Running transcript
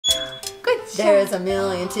There's a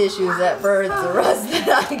million tissues that birds the rust that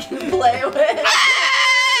I can play with.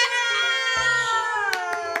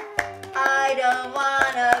 I don't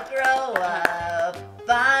wanna grow up.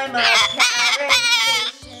 I'm a parrot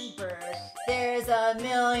station bird. There's a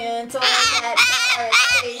million toys at Parrot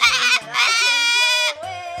Station that I can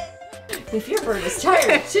play with. If your bird is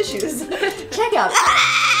tired of tissues, check out.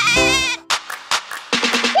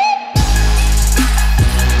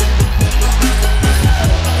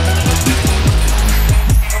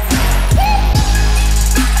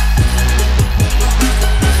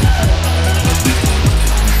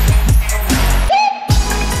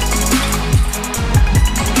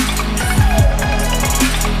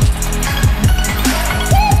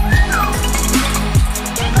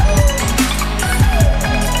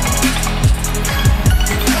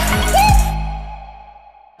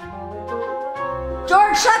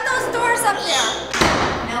 Shut those doors up there!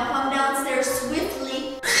 Now come downstairs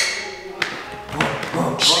swiftly.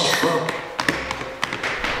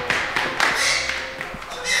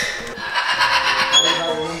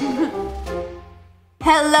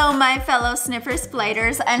 Hello, my fellow sniffers,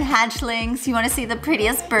 spiders, and hatchlings. You want to see the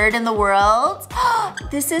prettiest bird in the world?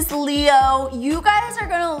 This is Leo. You guys are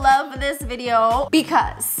gonna love this video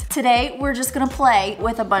because today we're just gonna play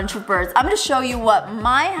with a bunch of birds. I'm gonna show you what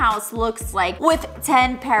my house looks like with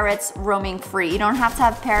 10 parrots roaming free. You don't have to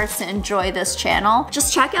have parrots to enjoy this channel.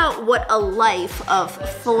 Just check out what a life of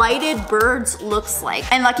flighted birds looks like.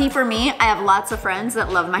 And lucky for me, I have lots of friends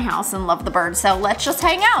that love my house and love the birds, so let's just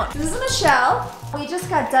hang out. This is Michelle. We just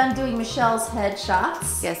got done doing Michelle's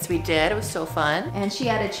headshots. Yes, we did. It was so fun. And she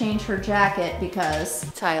had to change her jacket because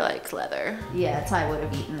Ty likes leather. Yeah, Ty would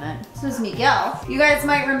have eaten it. This is Miguel. You guys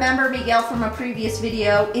might remember Miguel from a previous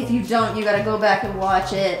video. If you don't, you gotta go back and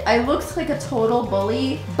watch it. I looked like a total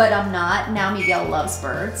bully, but I'm not. Now Miguel loves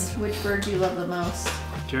birds. Which bird do you love the most?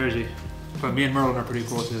 Jersey. But me and Merlin are pretty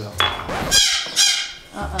cool too though.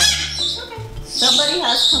 Uh-oh. Okay. Somebody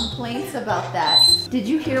has complaints about that. Did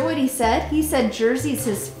you hear what he said? He said Jersey's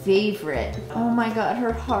his favorite. Oh my God,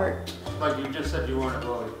 her heart. Like you just said you weren't a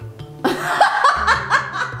bully.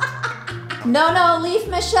 No, leave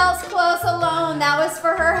Michelle's clothes alone. That was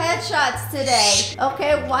for her headshots today.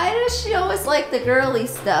 Okay, why does she always like the girly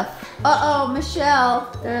stuff? Uh-oh, Michelle,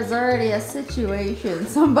 there's already a situation.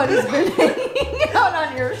 Somebody's been hanging out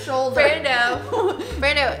on your shoulder.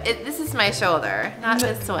 Brando, this is my shoulder, not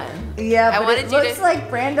this one. Yeah, but it looks like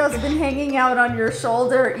Brando's been hanging out on your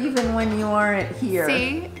shoulder even when you aren't here.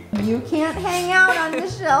 See? You can't hang out on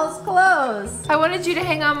Michelle's clothes. I wanted you to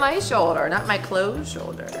hang on my shoulder, not my clothes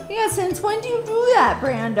shoulder. Yeah, since when do you do that,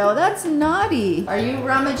 Brando? That's naughty. Are you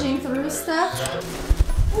rummaging through stuff?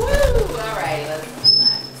 Woo! Alrighty, let's do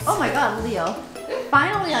that. Oh my God, Leo.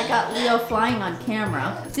 Finally, I got Leo flying on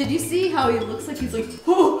camera. Did you see how he looks like he's like,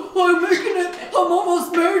 oh, I'm making it. I'm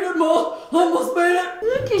almost made it, Ma. Almost made it.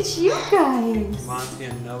 Look at you guys. Monty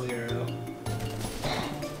and no hero.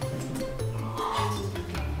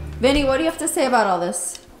 Vinny, what do you have to say about all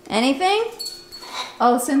this? Anything?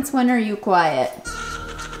 Oh, since when are you quiet?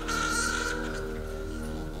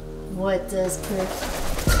 What does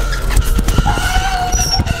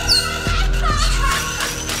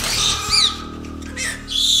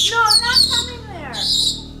No, I'm not coming there.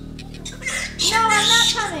 No, I'm not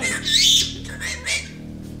coming.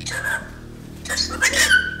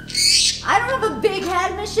 I don't have a big head.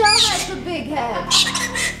 Michelle has a big head.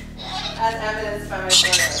 As evidenced by my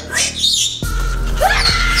photos.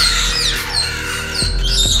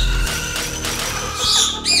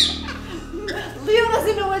 Leo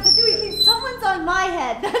doesn't know what to do. He thinks someone's on my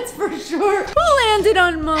head, that's for sure. Who landed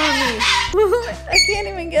on mommy? I can't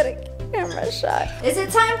even get a camera shot. Is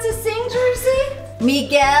it time to sing, Jersey?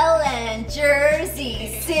 Miguel and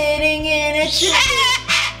Jersey sitting in a tree.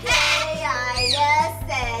 K-I-S-S-I-N-G.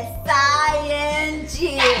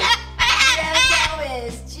 Brando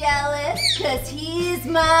is jealous cause he's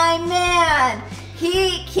my man.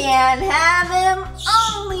 He can't have him,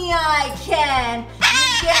 only I can.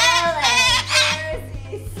 Miguel and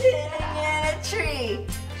Jersey sitting in a tree.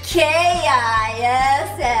 K-I-S-S-I-N-G.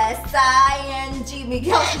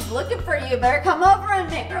 Miguel, she's looking for you. Better come over and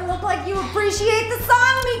make her look like you appreciate the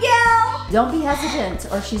song, Miguel. Don't be hesitant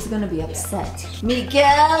or she's gonna be upset.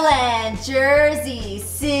 Miguel and Jersey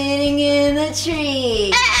sitting in the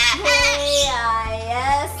tree. K-I-S-S-I-N-G.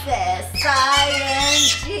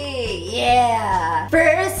 Yeah.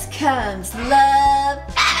 First comes love,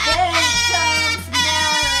 then comes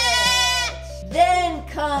marriage, then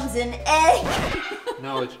comes an egg.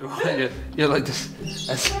 No, you're like this.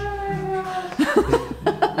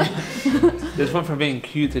 This went from being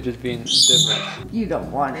cute to just being different. You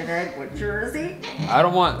don't want an egg with Jersey? I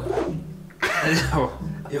don't want. I know.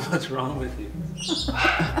 Yeah, what's wrong with you?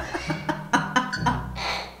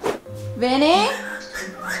 Vinny?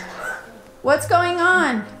 What's going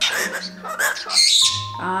on?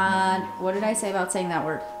 What did I say about saying that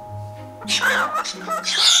word?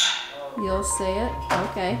 You'll say it?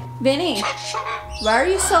 Okay. Vinny, why are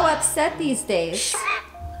you so upset these days?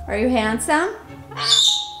 Are you handsome?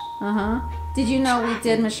 Uh-huh. Did you know we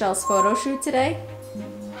did Michelle's photo shoot today?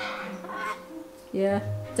 Yeah.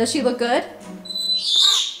 Does she look good?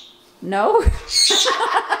 No? I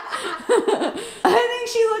think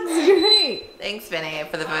she looks great. Thanks, Vinny,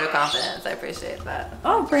 for the vote of confidence. I appreciate that.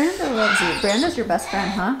 Oh, Brando loves you. Brando's your best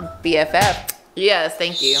friend, huh? BFF. Yes,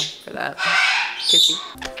 thank you for that. Kissy.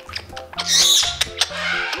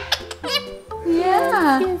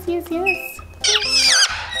 Yeah. Yes, yes, yes.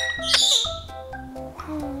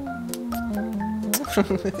 So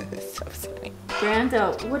funny.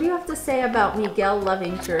 Brando, what do you have to say about Miguel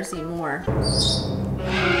loving Jersey more?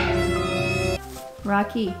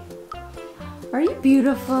 Rocky, are you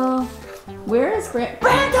beautiful? Where is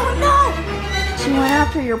Brando, no! She went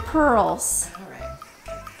after your pearls. Alright.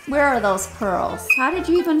 Where are those pearls? How did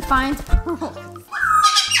you even find pearls?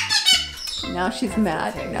 Now she's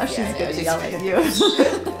mad. Now she's gonna yell at you.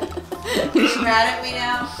 You're mad at me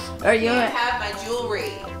now? Are you? You can't have my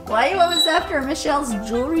jewelry. Why are you always after Michelle's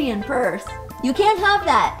jewelry and purse? You can't have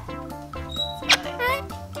that.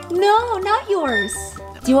 No, not yours.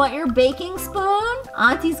 Do you want your baking spoon?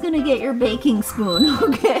 Auntie's gonna get your baking spoon,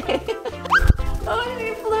 okay? Oh,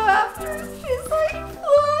 she flew after her. She's like,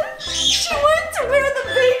 what? She went to where the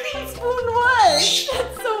baking spoon was.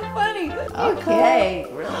 That's so funny. Okay,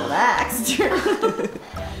 relax.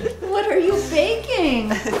 What are you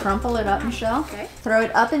baking? Crumple it up, Michelle. Okay. Throw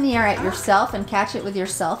it up in the air at yourself and catch it with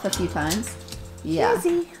yourself a few times. Yeah.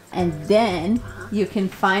 Easy. And then you can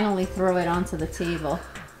finally throw it onto the table.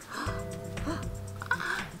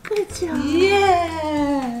 Good job.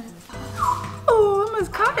 Yeah. Oh,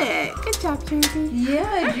 almost caught it. Good job, Jersey.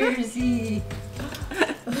 Yeah, Jersey.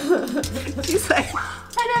 She's like,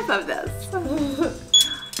 enough of this.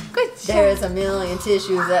 Good job. There's a million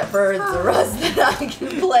tissues that birds the rust that I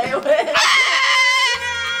can play with.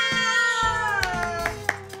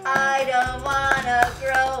 I don't wanna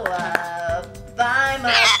grow up. I'm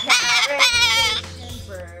a parrot station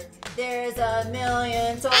bird. There's a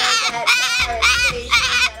million toys at Parrot Station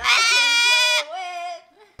that I can play with.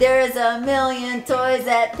 There's a million toys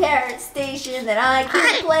at Parrot Station that I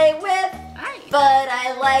can play with. But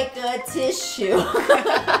I like a tissue.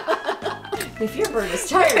 If your bird is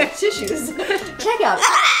tired of tissues, check out.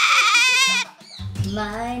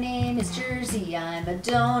 My name is Jersey, I'm a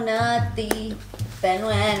donut thief. And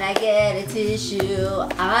when I get a tissue,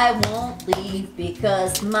 I won't leave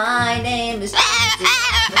because my name is Jersey,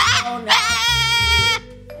 I'm a donut thief.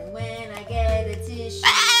 And when I get a tissue,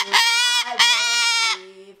 I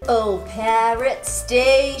won't leave. Oh, Parrot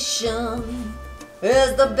Station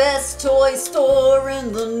is the best toy store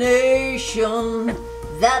in the nation.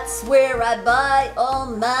 That's where I buy all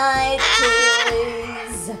my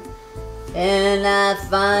toys. And I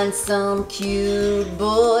find some cute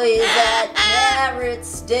boys at Parrot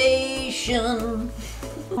Station.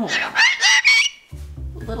 Oh.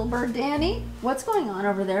 Little bird Danny, what's going on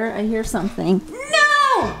over there? I hear something.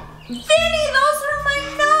 No! Vinny, those are my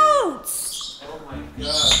notes! Oh my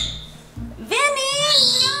god. Vinny,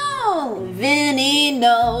 no! Vinny,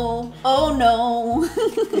 no. Oh no.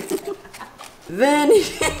 Vinny.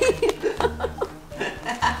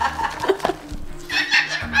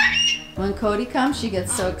 When Cody comes, she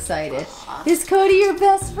gets so excited. Is Cody your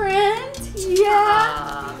best friend?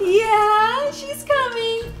 Yeah. Yeah, she's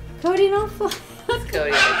coming. Cody, don't fly.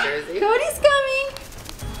 Cody on Jersey. Cody's coming.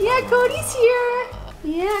 Yeah, Cody's here.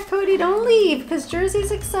 Yeah, Cody, don't leave because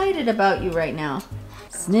Jersey's excited about you right now.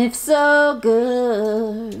 Sniff so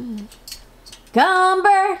good.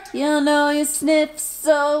 Cumber, you know you sniff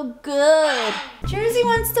so good. Jersey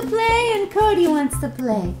wants to play and Cody wants to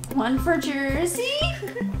play. One for Jersey,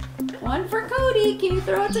 one for Cody. Can you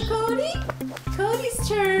throw it to Cody? Cody's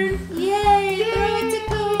turn. Yay, throw it to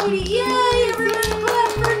Cody. Yay, everyone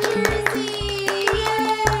clap for Jersey.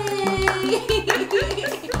 Yay.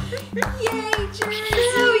 Yay, Jersey.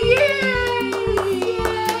 Oh, yay.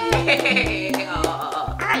 Yay.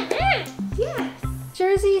 Aw. Yes.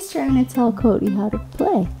 Jersey's trying to tell Cody how to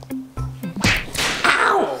play.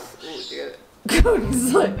 Ow!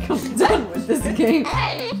 Cody's like, I'm done with this game.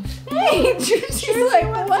 Hey, Jersey's like,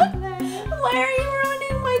 what? Why are you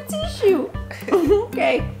ruining my tissue?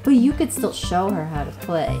 Okay. But you could still show her how to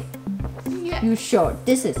play. Yeah. You show her.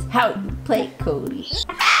 This is how you play, Cody.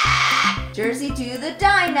 Jersey to the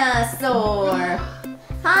dinosaur.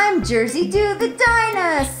 I'm Jersey Do the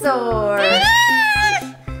dinosaur.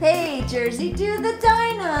 Hey, Jersey Do the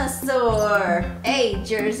dinosaur. Hey,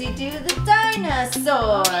 Jersey Do the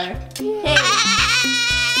dinosaur. Hey.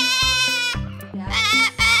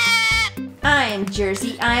 I'm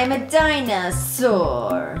Jersey, I'm a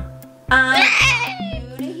dinosaur. I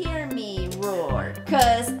want you to hear me roar.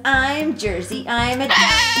 'Cause I'm Jersey, I'm a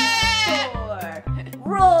dinosaur.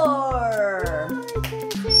 Roar.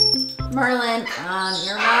 Merlin,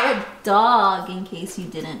 you're not a dog, in case you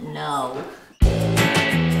didn't know.